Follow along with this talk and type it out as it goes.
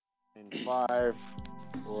5,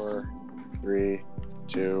 4, 3,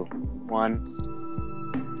 2,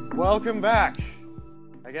 1. Welcome back.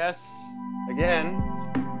 I guess, again,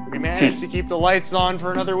 we managed to keep the lights on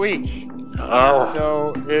for another week. Oh,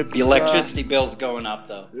 so it's... the electricity bill's going up,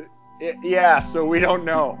 though. Yeah, so we don't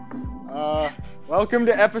know. Welcome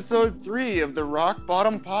to episode 3 of the Rock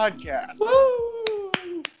Bottom Podcast.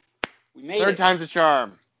 Woo! We made it. Third time's a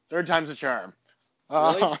charm. Really?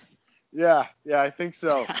 Yeah, I think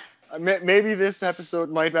so. Maybe this episode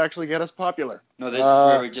might actually get us popular. No, this is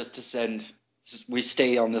where we just descend. We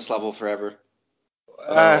stay on this level forever.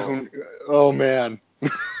 Oh man.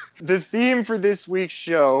 The theme for this week's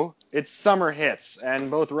show, it's summer hits, and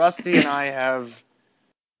both Rusty and I have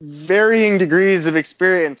varying degrees of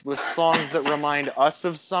experience with songs that remind us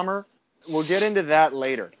of summer. We'll get into that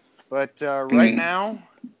later. But right now,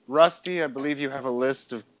 Rusty, I believe you have a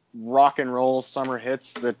list of rock and roll summer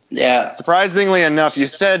hits that, surprisingly enough, you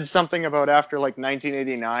said something about after like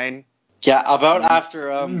 1989. Yeah, about after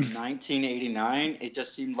 1989, it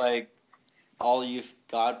just seemed like all you've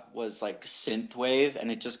got was like synthwave,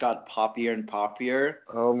 and it just got poppier and poppier.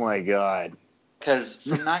 Oh my god. Because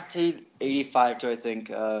from 1985 to I think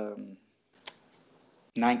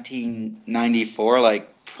 1994,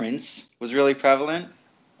 like Prince was really prevalent.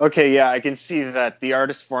 Okay, yeah, I can see that. The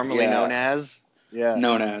artist formerly known as. Yeah.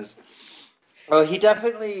 Known as. Well, he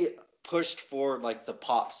definitely pushed for like the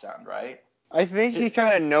pop sound, right? I think he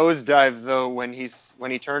kind of nosedived though when he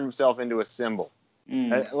turned himself into a symbol.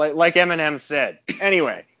 Like Eminem said.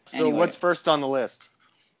 Anyway, so what's first on the list?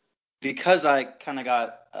 Because I kind of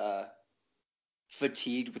got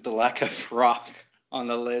fatigued with the lack of rock on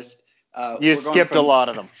the list. You skipped a lot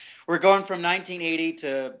of them. We're going from 1980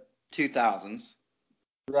 to 2000s.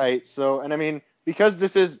 Right. So, and I mean, because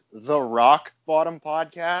this is the Rock Bottom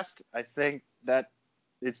Podcast, I think that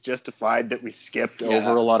it's justified that we skipped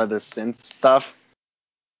over a lot of the synth stuff.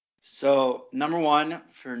 So, number one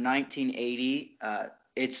for 1980,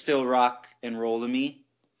 It's Still Rock and Roll to Me,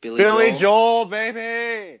 Billy Joel,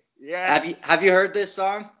 baby! Yes! Have you heard this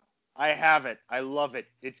song? I have it. I love it.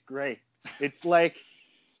 It's great. It's like,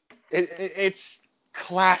 it's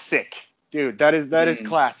classic. Dude, that is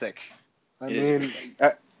classic.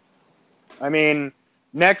 I mean,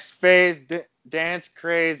 next phase, dance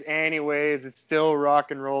craze anyways, it's still rock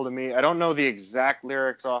and roll to me. I don't know the exact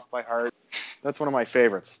lyrics off by heart. That's one of my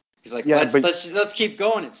favorites. He's like, let's keep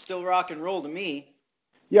going. It's still rock and roll to me.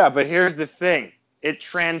 Yeah, but here's the thing. It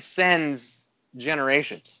transcends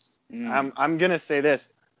generations. I'm going to say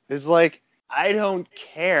this. It's like, I don't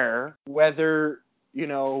care whether,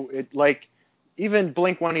 it like, even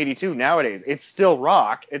Blink-182 nowadays, it's still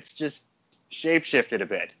rock. It's just shape-shifted a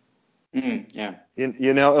bit. Yeah.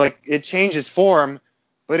 Like, it changes form,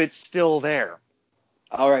 but it's still there.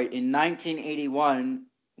 All right. In 1981,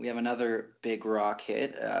 we have another big rock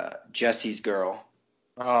hit, Jesse's Girl.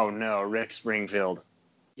 Oh, no, Rick Springfield.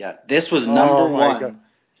 Yeah, this was number one. God.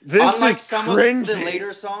 This Unlike is some cringy. Of the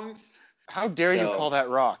later songs. How dare you call that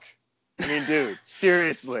rock? I mean, dude,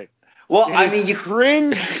 seriously. Well, you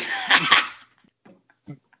cringe.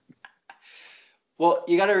 Well,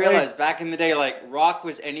 you got to realize back in the day, like rock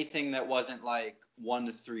was anything that wasn't like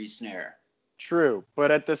 1-3 snare. True,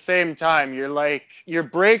 but at the same time, you're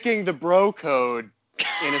breaking the bro code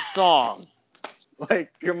in a song.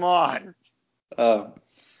 Like, come on.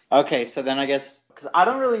 Okay, so then I guess because I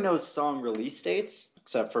don't really know song release dates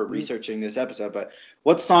except for researching this episode, but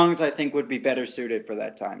what songs I think would be better suited for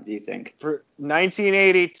that time? Do you think? For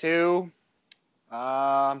 1982.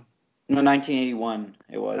 No, 1981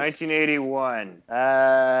 it was. 1981.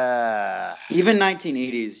 Even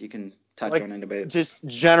 1980s you can touch on in a bit. Just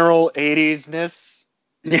general 80s-ness.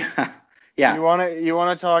 Yeah. You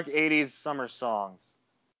wanna talk 80s summer songs?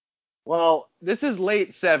 Well, this is late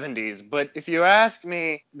 70s, but if you ask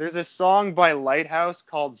me, there's a song by Lighthouse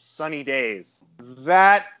called Sunny Days.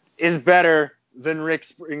 That is better than Rick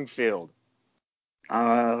Springfield.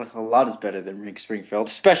 A lot is better than Rick Springfield,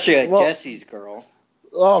 especially Jesse's Girl.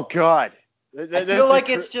 Oh, God. I feel like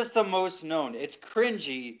it's just the most known. It's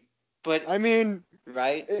cringy, but... I mean...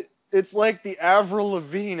 Right? It's like the Avril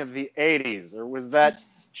Lavigne of the 80s, or was that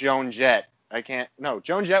Joan Jett?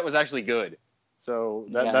 Joan Jett was actually good. So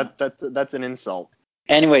that's an insult.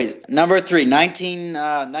 Anyways, number 3,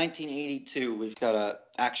 1982. We've got a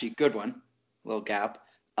actually good one. Little gap.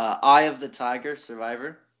 Eye of the Tiger,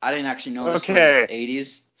 Survivor. I didn't actually know this was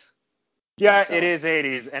 80s. Yeah, it is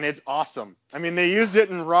 80s, and it's awesome. I mean, they used it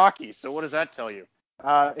in Rocky, so what does that tell you?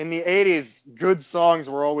 In the 80s, good songs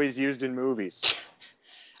were always used in movies.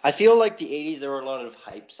 I feel like the 80s, there were a lot of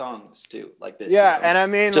hype songs, too, like this. Yeah, and I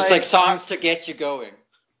mean... Just like songs to get you going.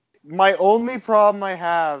 My only problem I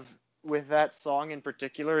have with that song in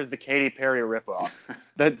particular is the Katy Perry ripoff.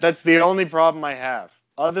 That's the only problem I have.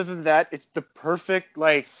 Other than that, it's the perfect,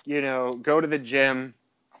 like, go to the gym,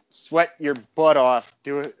 sweat your butt off,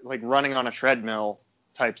 do it like running on a treadmill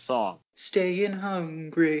type song. Staying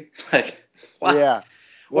hungry. Like, what? Yeah.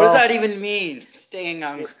 What does Well, that even mean? Staying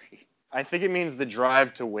hungry. I think it means the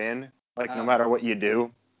drive to win, like no Oh. matter what you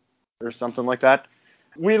do, or something like that.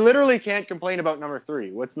 We literally can't complain about number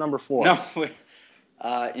 3. What's number 4? No.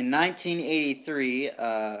 In 1983,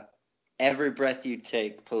 Every Breath You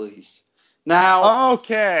Take, Police. Now,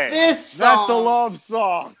 Okay, this that's a song. love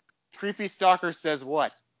song. Creepy Stalker says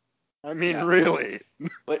what? I mean, Yeah. really?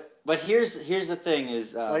 But here's the thing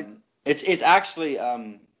is Like it's actually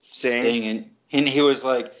Sting. and he was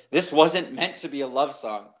like, this wasn't meant to be a love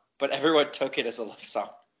song, but everyone took it as a love song.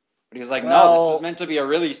 But he was like, no, this was Well, meant to be a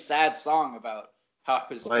really sad song about how I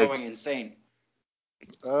was like, going insane.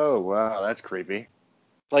 oh wow, that's creepy.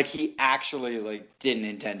 Like he actually like didn't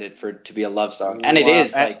intend it for it to be a love song, and it Wow,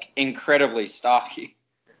 is like incredibly stocky.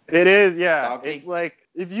 it is. Yeah, it's Stocky. like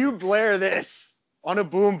if you blare this on a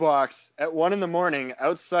boombox at 1 a.m.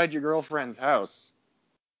 outside your girlfriend's house.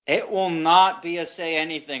 It will not be a say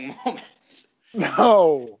anything moment.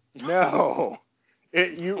 No, no.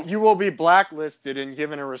 You will be blacklisted and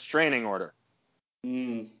given a restraining order.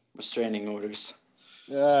 Restraining orders.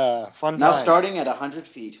 Fun Now times. starting at 100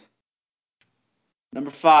 feet. Number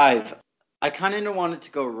 5. I kind of wanted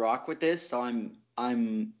to go rock with this, so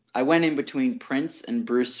I went in between Prince and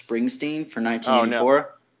Bruce Springsteen for Oh no.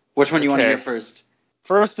 1984. Which one do you want to hear Okay. first?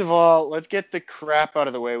 First of all, let's get the crap out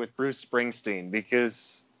of the way with Bruce Springsteen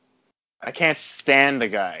because I can't stand the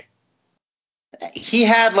guy. He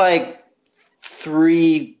had like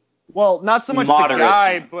 3 Well, not so much the moderate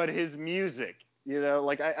guy, songs. but his music.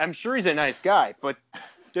 Like I'm sure he's a nice guy, but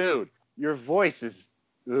dude, your voice is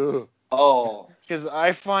ugh. Oh. Because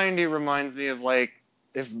I find he reminds me of like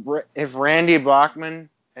if Randy Bachman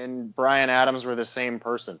and Bryan Adams were the same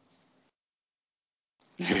person.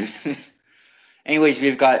 Anyways,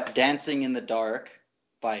 we've got Dancing in the Dark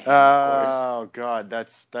by him, of course. Oh God,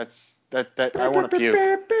 that I want to puke.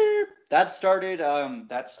 That started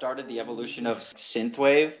the evolution of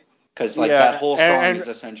synthwave, because like that Yeah, whole song is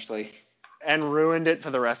essentially and ruined it for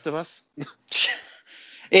the rest of us.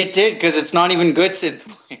 it did, because it's not even good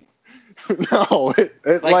synthwave. No,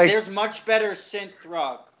 Like there's much better synth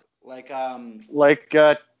rock, like I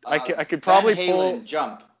could Van probably Halen pull.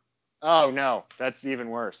 Jump. Oh no, that's even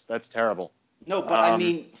worse. That's terrible. No, but I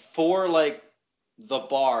mean for like the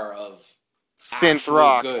bar of Synth actually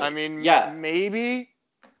rock. I good. mean, Yeah. maybe,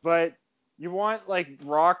 but you want like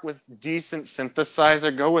rock with decent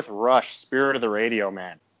synthesizer? Go with Rush, Spirit of the Radio,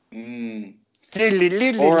 man. Mm. Or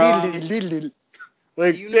do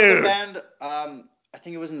Like, you know the dude, band? I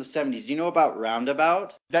think it was in the 70s. Do you know about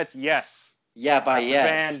Roundabout? that's Yes. Yeah, by The Yes.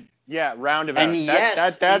 band, yeah, And Roundabout.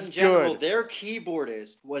 Yes, That's in general, good, their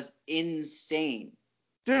keyboardist was insane.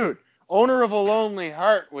 dude. Owner of a Lonely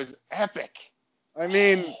Heart was epic. I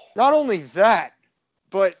mean, not only that,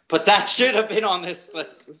 but But that should have been on this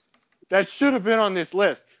list. that should have been on this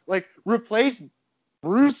list. Like, replace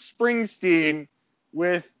Bruce Springsteen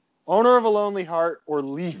with Owner of a Lonely Heart or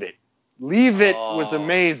Leave It. Leave It was Oh,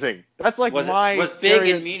 amazing. That's like my was big and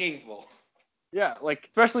stereo. meaningful. Yeah, like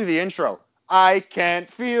especially the intro. I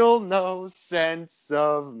can't feel no sense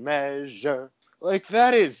of measure. Like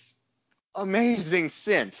that is amazing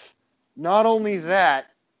synth. Not only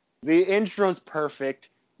that, the intro's perfect.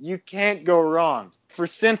 You can't go wrong. For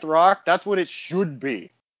synth rock, that's what it should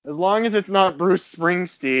be. As long as it's not Bruce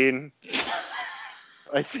Springsteen,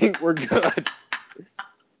 I think we're good.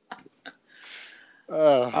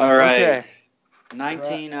 All right. Okay.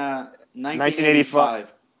 1985.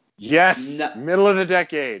 1985. Yes, No, middle of the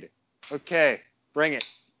decade. Okay, bring it.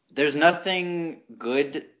 there's nothing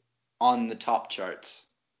good on the top charts.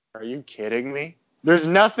 Are you kidding me? There's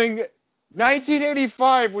nothing.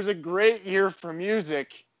 1985 was a great year for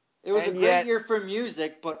music, It was a and great yet year for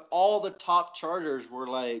music, but all the top charters were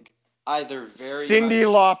like either very Cyndi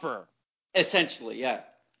much Lauper. essentially, yeah.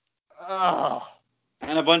 Ugh.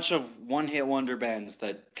 And a bunch of one-hit wonder bands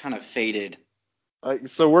that kind of faded.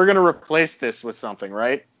 So we're gonna replace this with something,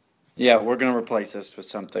 right? Yeah, we're gonna replace this with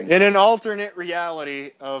something. In an alternate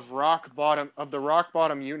reality of the rock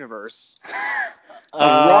bottom universe.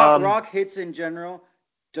 Of rock Um. rock hits in general,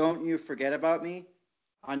 Don't You Forget About Me.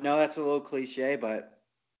 I know that's a little cliche, but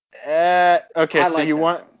Okay. I like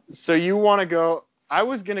that song. So you want to go? I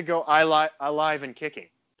was gonna go. Alive and Kicking.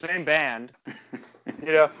 Same band.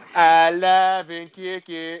 Alive and Kick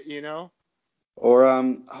It. Or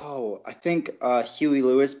I think Huey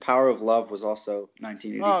Lewis, "Power of Love" was also Oh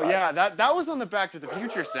 1985. yeah, that was on the Back to the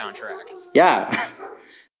Future soundtrack. Yeah.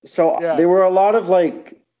 So Yeah, there were a lot of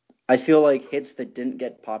I feel like hits that didn't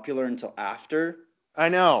get popular until after. I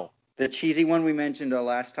know. The cheesy one we mentioned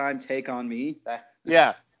last time, "Take on Me," that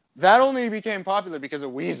Yeah, that only became popular because of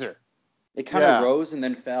Weezer. it kind of Yeah, rose and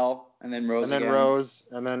then fell and then rose and then again. Rose,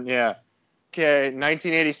 and then yeah. Okay,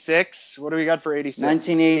 1986. What do we got for 86?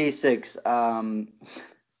 1986.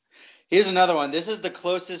 Here's another one. This is the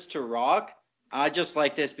closest to rock. I just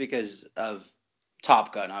like this because of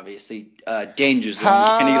Top Gun, obviously. Danger Zone,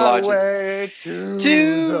 Kenny Loggins. Highway to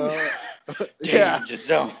To the yeah. Danger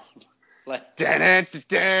Zone. Like,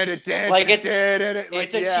 Like it's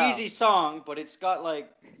a yeah. cheesy song, but it's got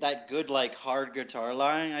that good hard guitar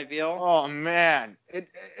line, I feel. Oh man,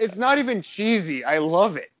 it's not even cheesy. I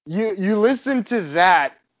love it. You listen to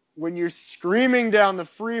that when you're screaming down the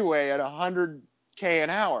freeway at 100 km an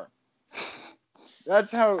hour.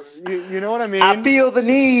 That's how you know what I I mean? feel the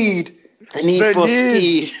need The for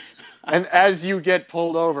need, speed. and as you get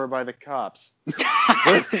pulled over by the cops.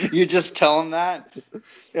 You just tell them that. See,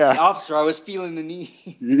 Yeah. officer, I was feeling the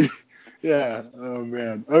need. Yeah. Oh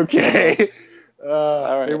man. Uh, Okay.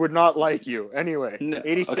 all They right. would not like you. Anyway, No,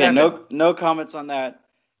 okay, 87. no comments on that.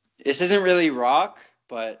 This isn't really rock,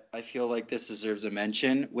 but I feel like this deserves a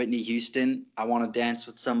mention. Whitney Houston, "I Want to Dance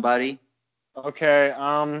with Somebody." Okay.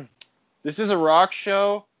 This is a rock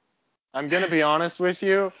show. I'm gonna be honest with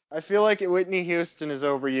you. I feel like Whitney Houston is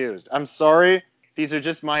overused. I'm sorry. These are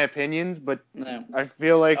just my opinions, but No. I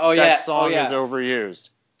feel like Oh that yeah, oh song is yeah. overused.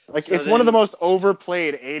 Like So it's one of the then most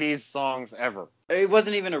overplayed 80s songs ever. it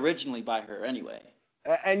wasn't even originally by her anyway.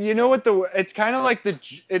 And you know what it's kind of like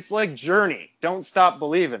it's like Journey, Don't Stop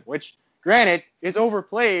Believing, which granted is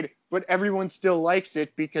overplayed, but everyone still likes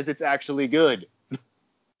it because it's actually good.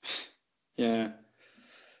 Yeah.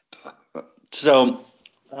 So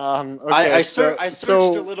Okay, I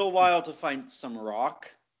searched a little while to find some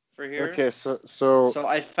rock for here. so So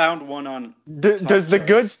I found one on does top the good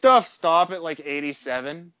charts. stuff stop at like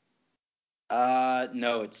 87?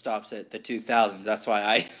 No, it stops at the 2000s. That's why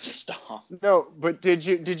I stopped. No, but did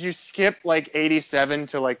you skip like 87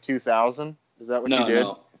 to like 2000? Is that what you No, did?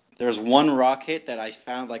 no. There's one rock hit that I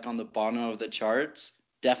found on the bottom of the charts.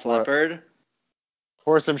 Def What? Leppard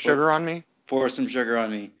Pour some for sugar on me? Pour Some Sugar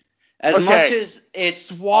on Me. As much Okay. as it's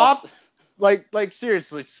Swap also like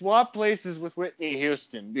seriously, swap places with Whitney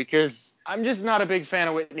Houston because I'm just not a big fan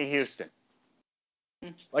of Whitney Houston.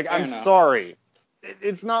 Like fair I'm enough. sorry.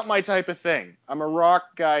 It's not my type of thing. I'm a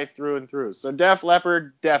rock guy through and through. So Def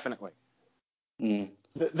Leppard definitely. Mm.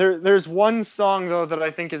 There's one song though that I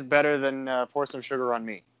think is better than Pour Some Sugar on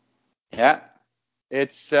Me. Yeah.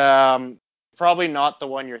 It's probably not the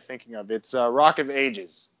one you're thinking of. It's Rock of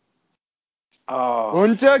Ages. Oh.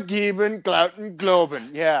 Untergeben, Glauten,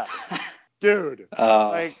 Globen. Yeah, dude. Oh.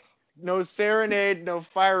 Like, no serenade, no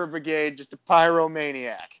fire brigade, just a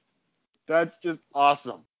pyromaniac. That's just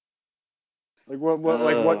awesome. What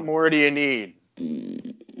Uh, more do you need?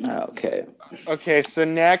 okay. Okay, so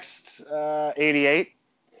next, 88.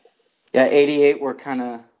 Yeah, 88 we're kind of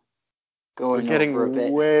We're going over a getting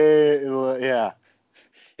bit. way, yeah.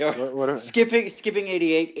 Yeah, What skipping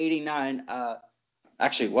 88, 89.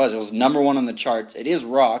 Actually it was number 1 on the charts. It is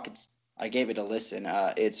rock. I gave it a listen.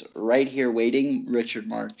 It's Right Here Waiting, Richard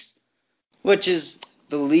Marx, which is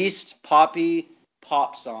the least poppy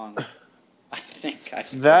pop song I think I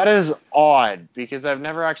feel that like. is odd because I've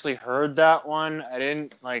never actually heard that one. I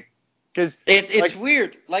didn't like, because, It's like,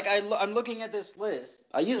 weird. I'm looking at this list.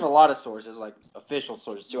 I use a lot of sources, like official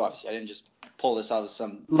sources too. Obviously, I didn't just pull this out of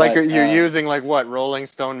some. But you're using, like, what, Rolling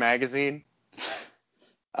Stone magazine?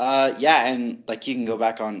 yeah, and you can go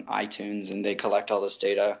back on iTunes and they collect all this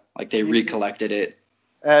data. Like they You, recollected it.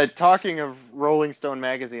 Talking of Rolling Stone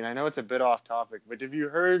magazine, I know it's a bit off topic, but have you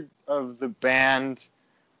heard of the band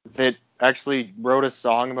that actually wrote a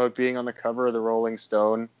song about being on the cover of the Rolling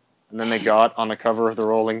Stone, and then they got on the cover of the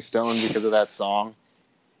Rolling Stone because of that song?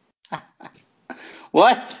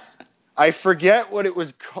 What? I forget what it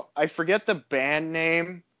was. I forget the band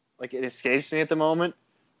name. Like, it escapes me at the moment.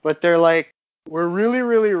 But they're like, we're really,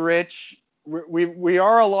 really rich. We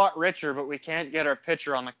are a lot richer, but we can't get our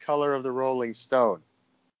picture on the color of the Rolling Stone,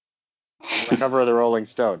 on the cover of the Rolling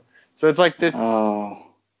Stone. So it's like this. Oh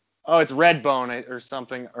Oh, it's Redbone or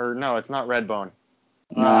something. Or no, it's not Redbone.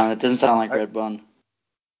 Uh, no, it doesn't sound like I, Redbone.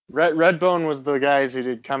 Redbone was the guys who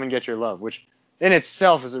did "Come and Get Your Love," which in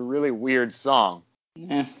itself is a really weird song.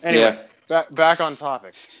 Yeah, Anyway, yeah. back on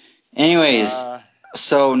topic. Anyways, Uh,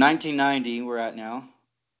 so 1990 we're at now.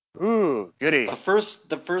 Ooh, goody. The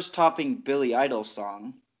first topping Billy Idol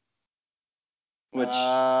song. which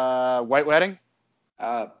White Wedding?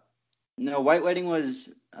 uh no, White Wedding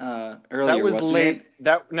was That earlier, was wasn't late. it?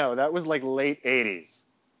 That was like late 80s.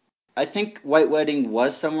 I think White Wedding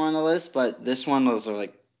was somewhere on the list, but this one was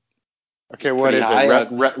like Okay, just what pretty is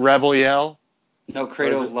it? high. Rebel Yell? No, Or is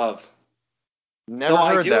Cradle it? of Love. Though Never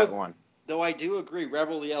I heard that do, one. though I do agree,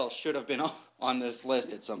 Rebel Yell should have been on this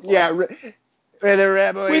list at some Yeah, point. with the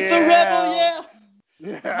Rebel With the Rebel Yell. Yell,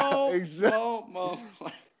 Yeah, mo exactly. mo mo.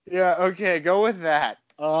 Yeah, okay, go with that.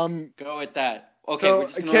 Go with that. Okay, we're So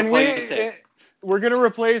just gonna can replace we? it. We're gonna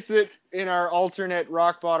replace it in our alternate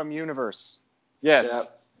rock bottom universe. Yep. Yes,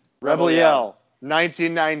 Rebel Rebel Yell. Yell,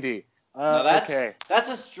 1990. Now Okay, that's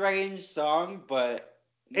a strange song, but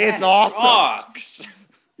it's man, it awesome. rocks.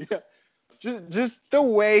 Yeah, just the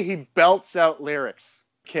way he belts out lyrics.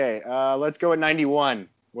 Okay, let's go at 91.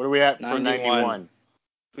 What are we at for 91. 91?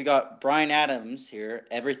 We got Bryan Adams here.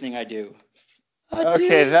 Everything I do. I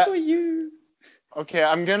Okay, do for that. you. Okay,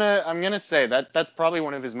 I'm gonna say that's probably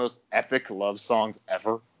one of his most epic love songs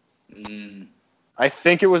ever. Mm, I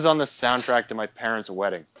think it was on the soundtrack to my parents'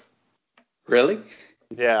 wedding. really?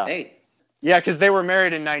 Yeah. Hey. Yeah, because they were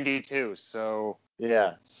married in 92. So,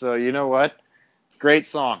 yeah. So, you know what? Great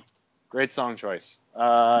song. Great song choice.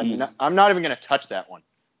 Mm. I'm not even going to touch that one.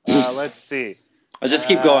 Let's see. Let's just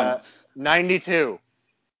keep going. 92.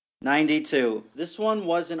 92. This one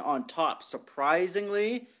wasn't on top,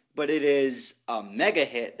 surprisingly, but it is a mega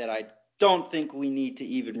hit that I don't think we need to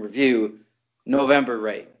even review. November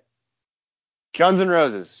Rain. Guns N'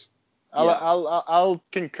 Roses. Yeah. I'll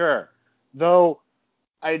concur. Though,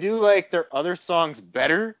 I do like their other songs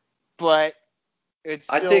better, but it's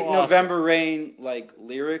I still think awesome. November Rain, like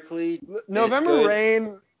lyrically, it's November good.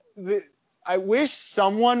 Rain. I wish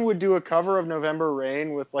someone would do a cover of November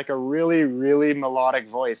Rain with like a really, really melodic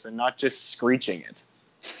voice and not just screeching it.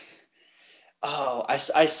 Oh, I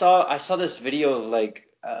saw this video of like,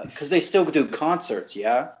 because they still do concerts,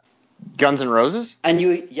 yeah. Guns N' Roses? And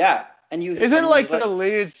Isn't he's like the like,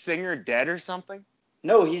 lead singer dead or something?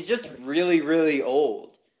 no, he's just really, really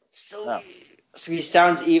old. So Oh, so he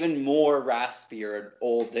sounds even more raspier and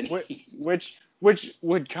old than which he. which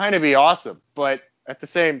would kind of be awesome, but at the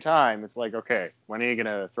same time, it's like, okay, when are you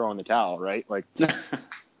gonna throw in the towel, right? Like,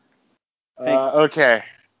 Hey, okay,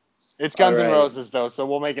 it's all Guns N' right. Roses though, so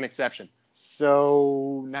we'll make an exception.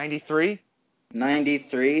 So 93.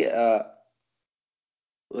 93.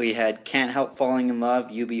 We had Can't Help Falling in Love,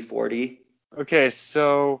 UB40. Okay,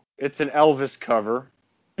 so it's an Elvis cover.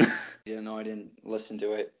 Yeah, no, I didn't listen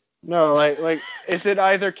to it. No, is it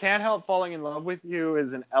either Can't Help Falling in Love with You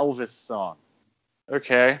is an Elvis song?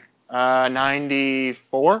 Okay.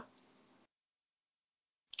 94?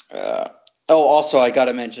 Uh, oh, also, I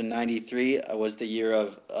gotta mention 93 was the year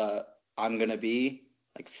of I'm Gonna Be,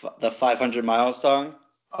 like the 500 Miles song.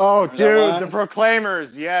 Oh, Remember that dude, the one?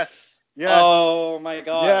 Proclaimers. Yes. Yes. Oh my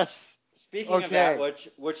gosh. Yes. Speaking of that, Okay.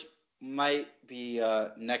 which might be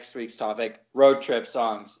next week's topic, road trip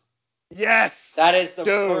songs. Yes. That is the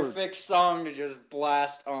Dude. perfect song to just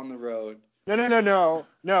blast on the road. No, no, no, no.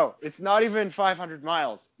 No, it's not even 500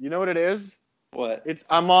 miles. You know what it is? What? It's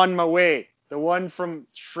I'm on my way. The one from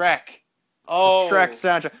Shrek. The Shrek Oh.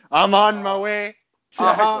 soundtrack. I'm on my Uh, way.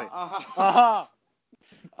 uh-huh, Exactly. uh-huh. Uh-huh.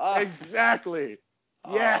 Uh, Exactly.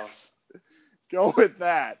 oh. Yes. Go with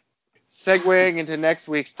that. Segueing into next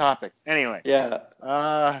week's topic. Anyway, Yeah.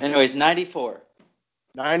 uh, Anyways, 94.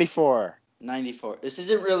 94. 94. This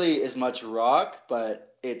isn't really as much rock,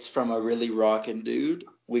 but it's from a really rockin' dude.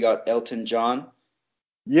 We got Elton John.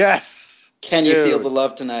 Yes, Can you feel the dude.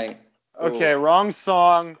 love tonight? Okay, Oh. wrong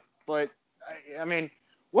song, but I mean,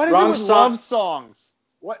 what is it Wrong with song. love songs?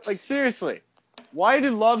 What, like, seriously? Why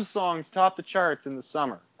do love songs top the charts in the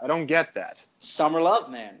summer? I don't get that. Summer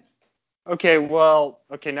Love, man. Okay, well,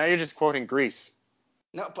 okay, now you're just quoting Grease.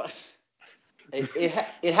 No, but it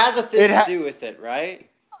has a It thing to ha- do with it, right?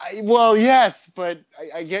 well, yes, but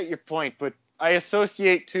I get your point, but I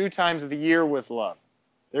associate two times of the year with love.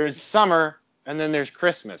 There's summer, and then there's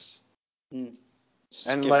Christmas. Hmm.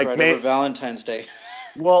 And, Skip like, right over Valentine's Day.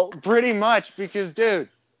 well, pretty much, because, dude,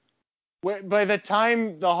 by the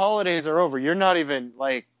time the holidays are over, you're not even,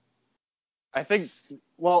 like, I think,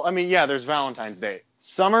 well, I mean, yeah, there's Valentine's Day.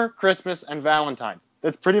 Summer, Christmas, and Valentine's.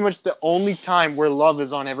 That's pretty much the only time where love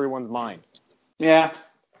is on everyone's mind. Yeah,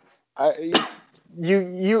 I,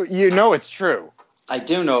 you know it's true. I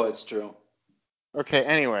do know it's true. Okay,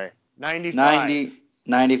 anyway, 95. 90,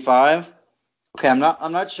 95. Okay, I'm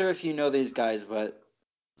not sure if you know these guys, but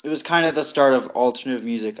it was kind of the start of alternative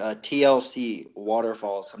music. TLC,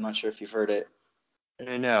 Waterfalls. I'm not sure if you've heard it.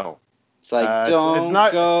 No. It's like It's don't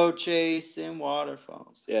not. go chasing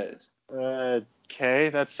waterfalls. Yeah, it's Okay,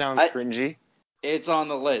 that sounds I cringy. It's on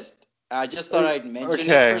the list. I just thought O- I'd mention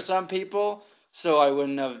it for Okay. some people, so I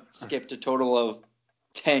wouldn't have skipped a total of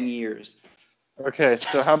 10 years. Okay,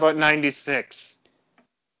 so how about 96?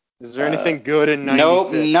 Is there Uh, anything good in nope,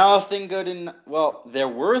 96? nothing good in. Well, there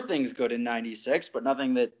were things good in '96, but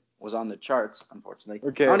nothing that was on the charts, unfortunately.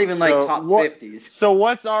 Not Okay, even like so top what 50s. so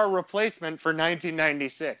what's our replacement for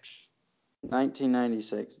 1996?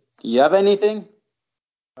 1996. You have anything?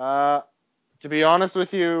 Uh to be honest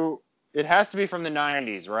with you, it has to be from the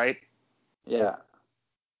 90s, right? Yeah.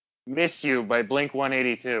 Miss You by Blink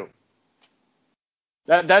 182.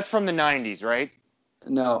 That's from the 90s, right?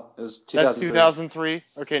 No, it was That's 2003. 2003.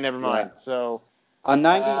 Okay, never Yeah. mind. So, A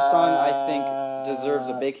 90s song I think deserves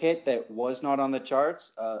a uh big hit that was not on the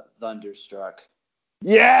charts. Thunderstruck.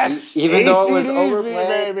 yes, Even though it was AC/DC,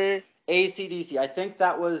 overplayed, baby. AC/DC. I think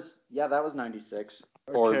that was, yeah, that was 96.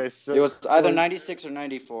 Or Okay, it so was either so 96 or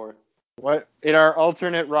 94. what in our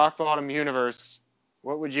alternate rock bottom universe,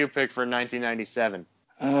 what would you pick for 1997?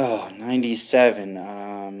 Oh, 97.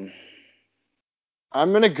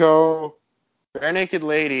 I'm gonna go Bare Naked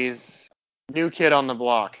Ladies, New Kid on the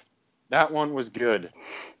Block. That one was good.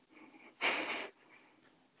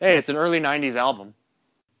 Hey, it's an early 90s album.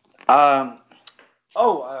 Um,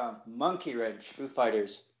 Monkey Wrench, Foo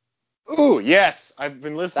Fighters. Ooh, yes, I've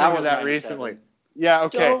been That listening to was that recently. 97. Yeah,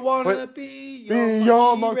 okay. Don't But wanna be your be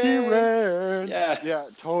your monkey monkey wrench. wrench. Yeah. Yeah,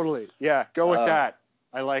 totally. Yeah, go with Uh, that.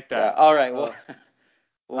 I like yeah. that. All right. Well, Uh,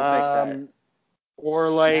 we'll pick that. um, or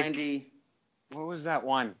like, 90. what was that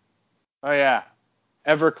one? Oh yeah,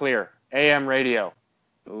 Everclear, AM radio.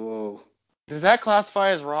 Oh, Does that classify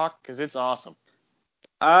as rock? Because it's awesome.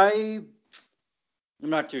 I'm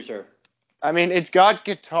not too sure. I mean, it's got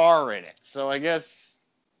guitar in it, so I guess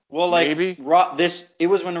Well, like maybe. rock. It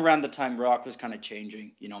was when around the time rock was kind of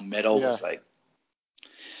changing. Metal Yeah, was like,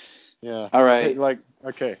 yeah. all Hey, right, like,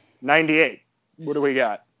 okay, 98. What do we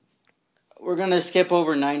got? we're gonna skip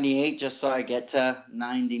over 98 just so I get to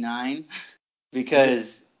 99 Is it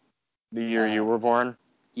because the year you uh, were born?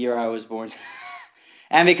 year I was born,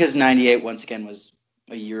 and because 98 once again was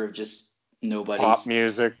a year of just Pop nobodies.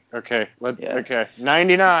 music. Okay, Yeah, okay.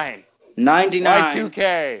 99. 99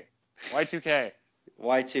 Y2K. Y2K.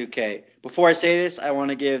 Y2K. Before I say this, I want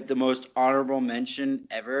to give the most honorable mention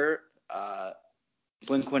ever.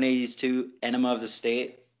 Blink 182, Enema of the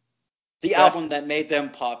State, the Best. album that made them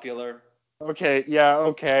popular. Okay, yeah,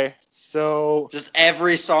 okay. So Just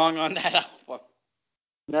every song on that album.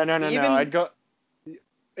 no, no, no, no. Even I'd go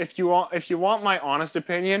if you want my honest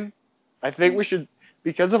opinion, I think we should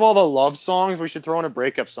because of all the love songs, we should throw in a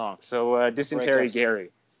breakup song. So a Dysentery breakups.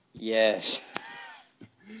 Gary. Yes.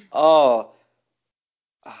 Oh.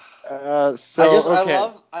 I Okay.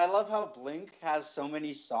 love how Blink has so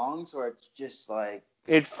many songs where it's just like,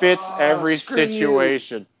 It fits oh, every screw you.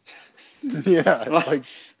 situation. Yeah, like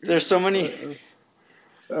There's so many.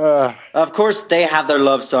 uh, uh, Of course, they have their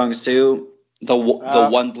love songs too. The uh,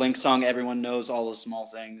 one Blink song everyone knows, all the small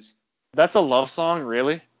things. that's a love song,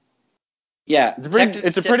 really? Yeah,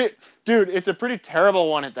 It's a pretty terrible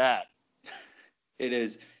one at that. it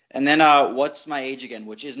is. And then What's My Age Again,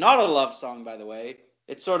 which is not a love song, by the way.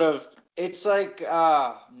 It's like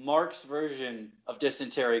Mark's version of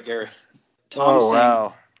Dysentery Gary. Tom Oh saying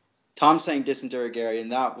wow. Tom saying Dysentery Gary,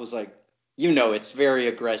 and that was like, it's very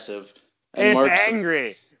aggressive. And It's Mark's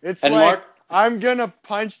angry. It's and like Mark I'm gonna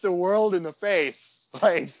punch the world in the face.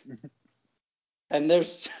 Like and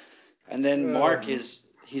there's and then uh, Mark is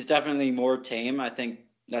he's definitely more tame. I think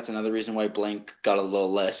that's another reason why Blink got a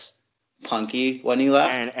little less punky when he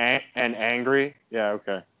left. and angry. Yeah,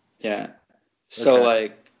 okay. Yeah. So Okay.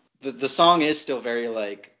 like the song is still very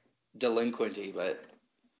like delinquenty,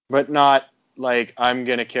 But not like I'm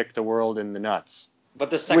gonna kick the world in the nuts. but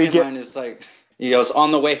the We second get line is like he goes,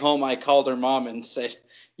 on the way home I called her mom and said,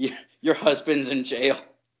 your husband's in jail.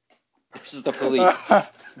 This is the police.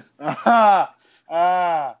 ah,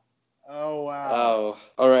 ah, oh wow. Oh,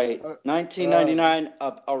 all right. Uh, uh, 1999,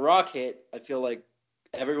 a rock hit. I feel like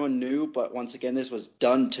everyone knew, but once again, this was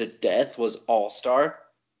done to death. Was All Star,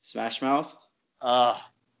 Smash Mouth. uh,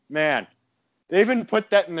 man, they even put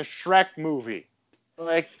that in the Shrek movie.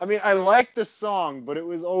 Like, I mean, I like the song, but it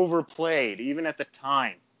was overplayed even at the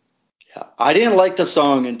time. Yeah, I didn't like the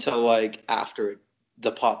song until like after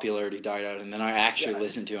the popularity died out, and then I actually Yeah,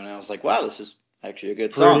 listened to it, and I was like, wow, this is actually a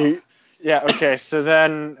good song. pretty. Yeah. Okay. So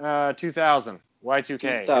then, 2000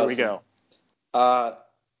 Y2K. Here we 2000. go. Uh,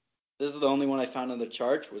 this is the only one I found on the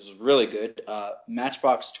chart, which was really good.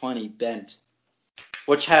 Matchbox 20 Bent,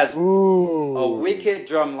 which has a Ooh. wicked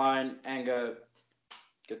drum line and a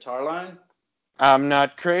guitar line. I'm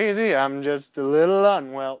not crazy. I'm just a little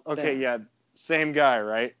unwell. Okay. Bent. Yeah. Same guy,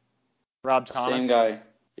 right? Rob Same Thomas. guy.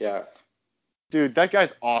 Yeah. Dude, that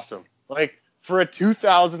guy's awesome. Like for a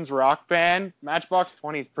 2000s rock band, Matchbox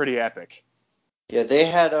 20 is pretty epic. Yeah, they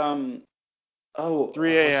had 3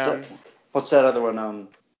 a.m. what's that other one?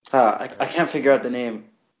 I can't figure out the name.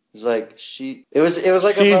 It's like it was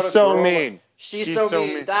like She's about a so girl. mean. She's She's so so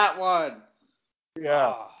mean. mean. That one.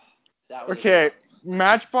 Yeah. Oh, that was a good Okay, one.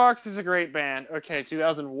 Matchbox is a great band. Okay,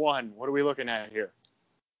 2001. What are we looking at here?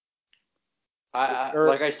 Or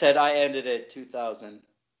Like I said, I ended it 2000.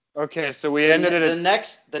 okay, so we The ended ne- it the at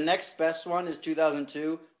next the next best one is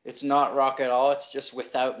 2002. It's not rock at all. It's just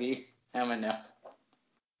Without Me, Eminem.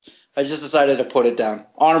 I just decided to put it down.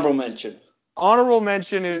 Honorable mention. honorable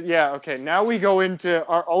mention is yeah, okay. Now we go into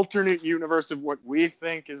our alternate universe of what we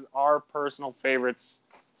think is our personal favorites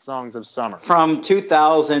songs of summer. From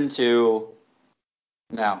 2000 to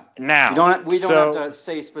now. Now, We don't have so to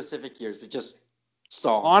say specific years, but just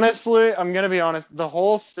songs. honestly, I'm gonna be honest. The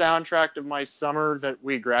whole soundtrack of my summer that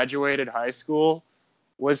we graduated high school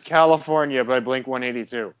was California by Blink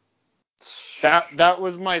 182. That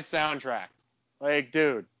was my soundtrack. Like,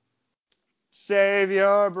 dude, save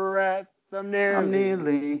your breath. I'm I'm nearly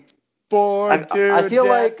nearly. bored I to feel death.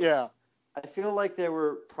 like Yeah, there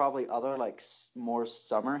were probably other like more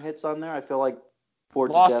summer hits on there. I feel like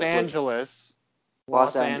Bored to Los Death was Angeles,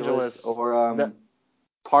 Los Los Angeles Angeles. or That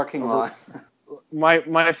Parking over Lot.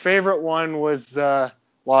 my favorite one was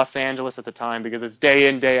Los Angeles at the time because it's day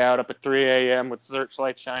in day out up at 3 a.m. with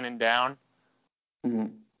searchlight shining down.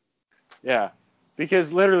 Mhm. Yeah,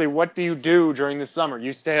 because literally, what do you do during the summer?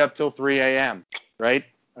 You stay up till 3 a.m. Right?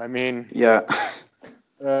 I mean, Yeah.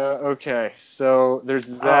 okay, so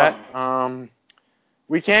there's Oh. that.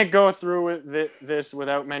 We can't go through with this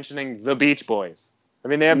without mentioning the Beach Boys. I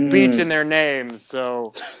mean, they have beach in Mm. their names,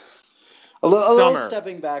 so A little summer.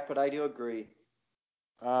 stepping back, but I do agree.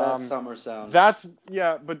 That Um, summer sound. that's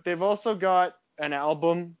yeah, but they've also got an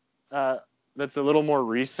album uh, that's a little more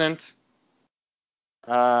recent.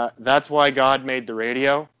 That's why God made the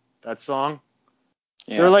radio. That song.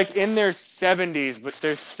 They're Yeah. like in their 70s, but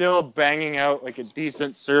they're still banging out like a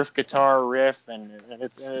decent surf guitar riff, and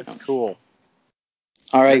it's cool.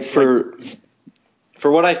 All right, It's like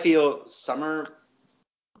for what I feel, summer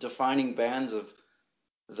defining bands of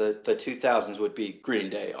the 2000s would be Green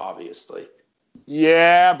Day, obviously.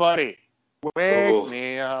 yeah, buddy, wake Oh.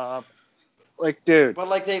 me up. Like, dude, But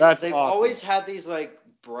like that's they've awesome. always had these like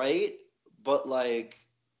bright but like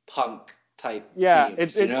punk type Yeah,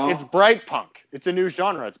 themes, it's bright punk. It's a new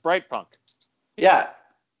genre. It's bright punk. Yeah.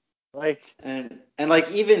 Like, And like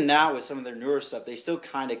even now with some of their newer stuff, they still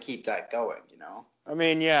kind of keep that going. I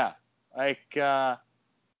mean, yeah, like I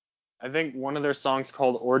think one of their songs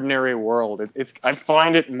called "Ordinary World." It's I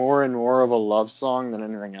find it more and more of a love song than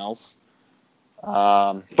anything else.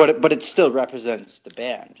 But it still represents the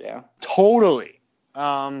band, yeah. Totally.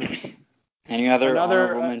 Um, Any other another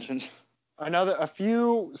honorable mentions? a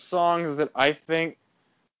few songs that I think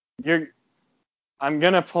you're. I'm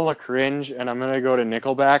gonna pull a cringe, and I'm gonna go to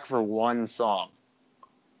Nickelback for one song.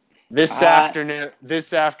 This Uh, afternoon.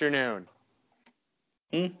 This afternoon.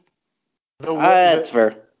 hmm? The That's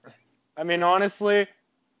fair. I mean, honestly,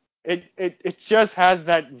 it just has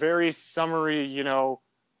that very summery,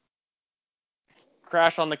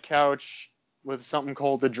 crash on the couch with something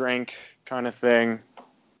cold to drink kind of thing,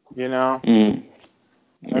 you know? Mm,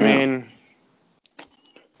 I yeah. mean,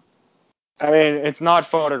 it's not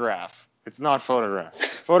Photograph. It's not Photograph.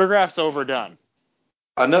 Photograph's overdone.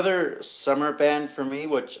 Another summer band for me,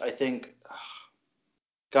 which I think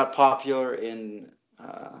got popular in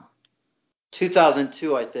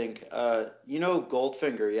 2002, I think.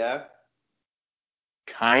 Goldfinger, yeah?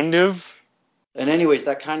 Kind of. And anyways,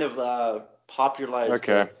 that kind of popularized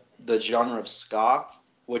Okay. the genre of ska,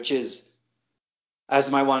 which is, as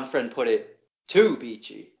my one friend put it, too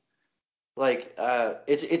beachy. Like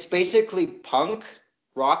it's basically punk,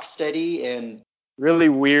 rock steady, and Really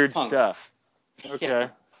weird punk. stuff. Yeah, Okay.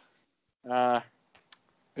 Uh,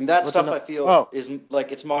 and that what's stuff another? I feel Oh, is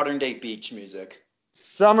like it's modern day beach music.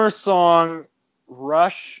 summer song,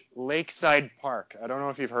 Rush, Lakeside Park. I don't know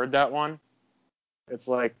if you've heard that one. It's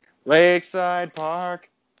like Lakeside Park,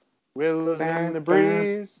 willows in Bah, the bah.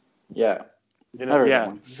 breeze. Yeah, You I know, heard that yeah.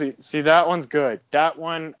 one. See, that one's good. That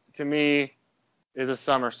one to me is a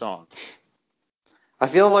summer song. I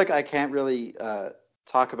feel like I can't really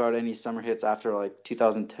talk about any summer hits after like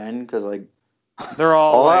 2010 because like They're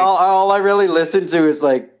all like all I really listen to is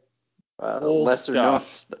like old lesser known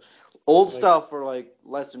stuff. old Like, stuff or like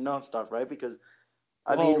lesser known stuff, right? Because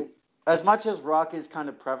I mean, well, as much as rock is kind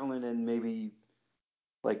of prevalent in maybe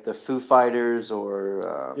like the Foo Fighters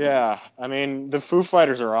or yeah. I mean, the Foo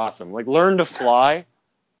Fighters are awesome. Like, Learn to Fly.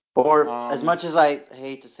 Or as Um, much as I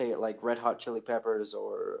hate to say it, like Red Hot Chili Peppers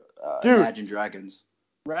or dude, Imagine Dragons.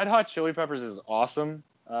 Red Hot Chili Peppers is awesome.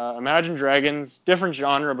 Imagine Dragons, different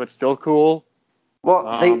genre, but still cool.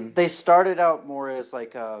 Well, they Um, they started out more as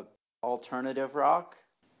like a alternative rock.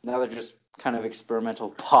 Now they're just kind of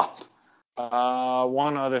experimental pop.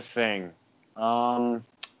 one other thing. Um,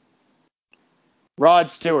 Rod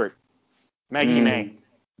Stewart, Maggie May. Mm.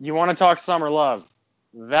 You want to talk summer love?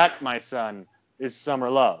 That, my son, is summer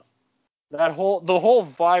love. The whole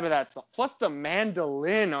vibe of that song, plus the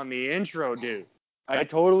mandolin on the intro, dude. I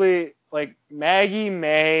totally like Maggie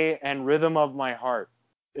May and Rhythm of My Heart.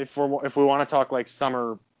 If we want to talk like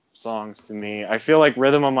summer songs to me, I feel like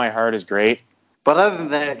Rhythm of My Heart is great. But other than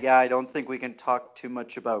that, yeah, I don't think we can talk too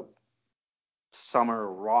much about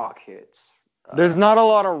summer rock hits. There's not a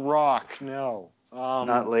lot of rock, no.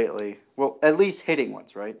 Not lately. Well, at least hitting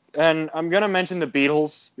ones, right? And I'm gonna mention the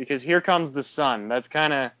Beatles because Here Comes the Sun. That's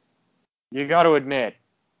kind of, you got to admit,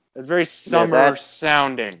 it's very Yeah, summer that.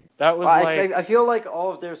 sounding. That Well, was like I feel like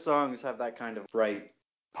all of their songs have that kind of bright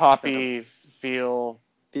kind of poppy feel.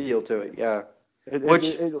 feel to it. Yeah, It, it, which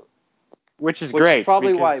it, which is which is great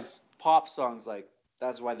probably why because pop songs like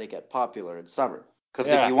that's why they get popular in summer. Because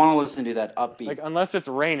if yeah, you want to listen to that like upbeat, unless it's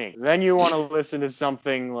raining, then you want to listen to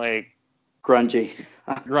something like grungy,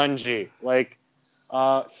 grungy, like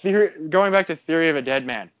going back to Theory of a Dead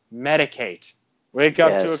Man, Medicate. Wake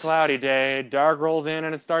up to a yes, cloudy day, dark rolls in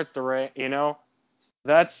and it starts to rain.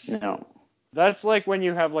 That's no, that's like when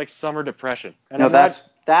you have like summer depression, and no, I'm not.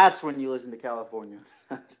 that's when you listen to California.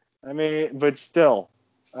 I mean, but still,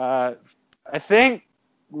 uh, I think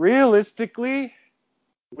realistically,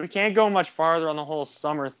 we can't go much farther on the whole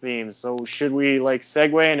summer theme. So should we like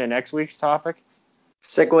segue into next week's topic?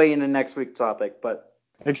 Segue into next week's topic, but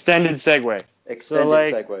Extended segue. So extended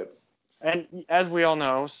like, segue. and as we all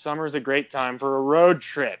know, summer is a great time for a road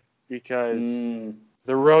trip because Mm,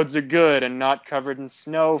 the roads are good and not covered in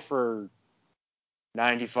snow for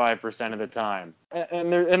 95% of the time.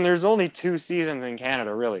 And there's only 2 seasons in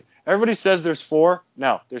Canada, really. Everybody says there's 4.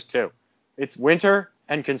 No, there's 2. It's winter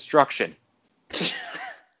and construction.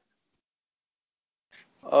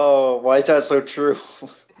 oh, why is that so true?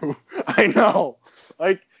 I know.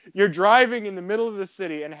 Like, you're driving in the middle of the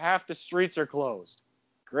city and half the streets are closed.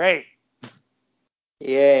 Great.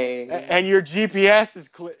 Yay. And your GPS is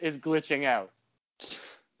glitching out.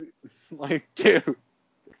 Like, dude.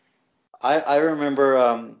 I remember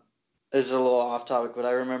this is a little off topic, but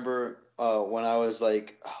I remember when I was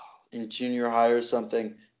like in junior high or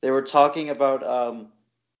something, they were talking about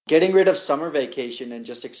getting rid of summer vacation and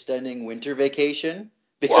just extending winter vacation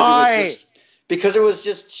because it was Why?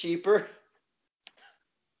 just cheaper.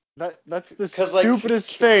 That's the Cause like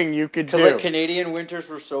stupidest thing you could cause like do. Canadian winters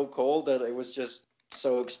were so cold that it was just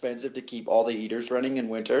so expensive to keep all the heaters running in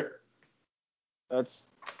winter. That's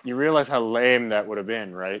You realize how lame that would have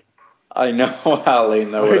been, right? I know how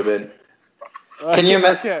lame that would have Like, been. Can you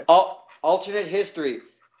imagine okay. alternate history?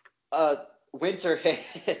 Uh, winter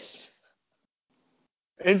hits.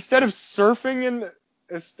 Instead of surfing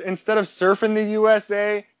the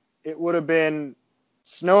USA, it would have been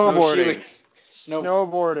Snowshoeing, snowboarding, snow,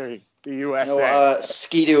 snowboarding the no, USA.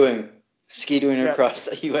 ski doing Yeah, across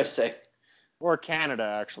the USA. or Canada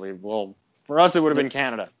actually. Well, for us it would have No, been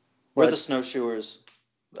Canada, we're the but snowshoers,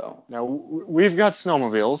 though. now we've got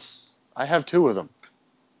snowmobiles. I have 2 of them.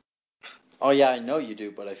 Oh yeah, I know you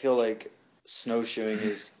do, but I feel like snowshoeing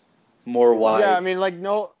is more Yeah, I wide. mean like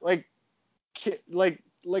no like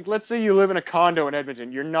let's say you live in a condo in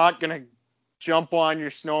Edmonton, you're not gonna jump on your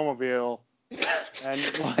snowmobile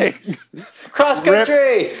and like Cross rip.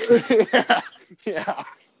 country. Yeah, yeah.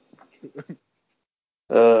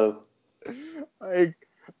 Uh, Like,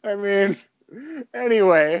 I mean,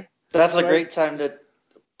 anyway, that's a like, great time to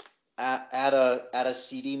add a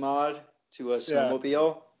CD mod to a yeah,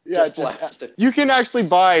 snowmobile. yeah. Just Just blast it. you can actually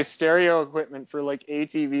buy stereo equipment for like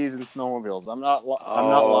ATVs and snowmobiles. I'm not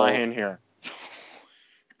Oh. lying here.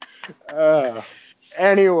 Uh,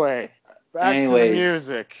 anyway, back to the Anyways,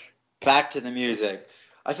 music. back to the music.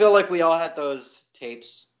 I feel like we all had those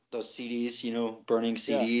tapes, those CDs, burning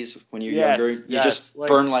Yeah. CDs when you're younger. Yes. You Yes. just Like,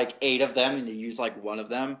 burn like 8 of them and you use like one of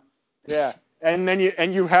them. yeah. And then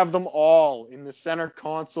you have them all in the center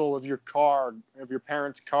console of your car, of your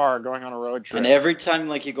parents' car, going on a road And trip. every time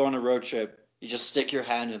like you go on a road trip, you just stick your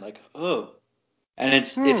hand in like, oh. And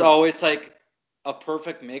it's Hmm. always like a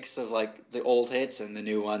perfect mix of like the old hits and the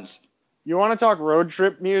new ones. You want to talk road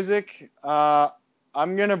trip music?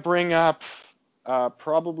 I'm gonna bring up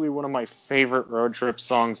probably one of my favorite road trip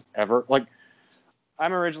songs ever. Like,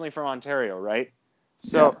 I'm originally from Ontario, right? Yeah.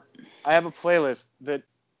 So I have a playlist that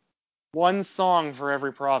One song for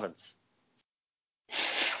every province.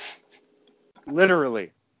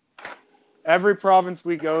 Literally. Every province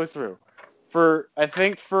we go through. I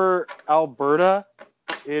think for Alberta,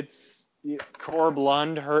 it's Corb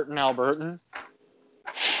Lund, Hurtin' Albertan.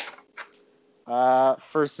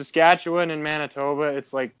 For Saskatchewan and Manitoba,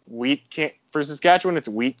 it's like Wheat King. For Saskatchewan, it's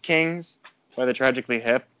Wheat Kings by the Tragically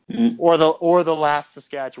Hip, or the Last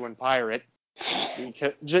Saskatchewan Pirate.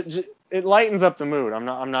 Because it lightens up the mood. I'm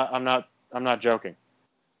not joking.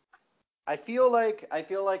 I feel like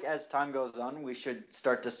as time goes on, we should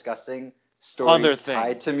start discussing Other stories things.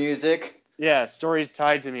 tied to music. Yeah, stories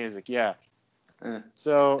tied to music. Yeah.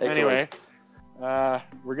 So anyway,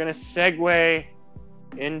 we're gonna segue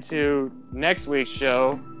into next week's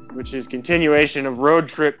show, which is continuation of road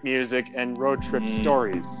trip music and road trip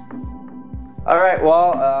stories. All right.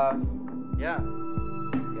 Well, yeah.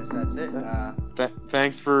 I guess that's it.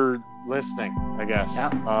 Thanks for listening, I guess.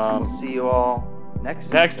 Yeah. We'll see you all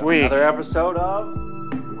next week. Another episode of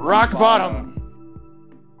Rock Bottom.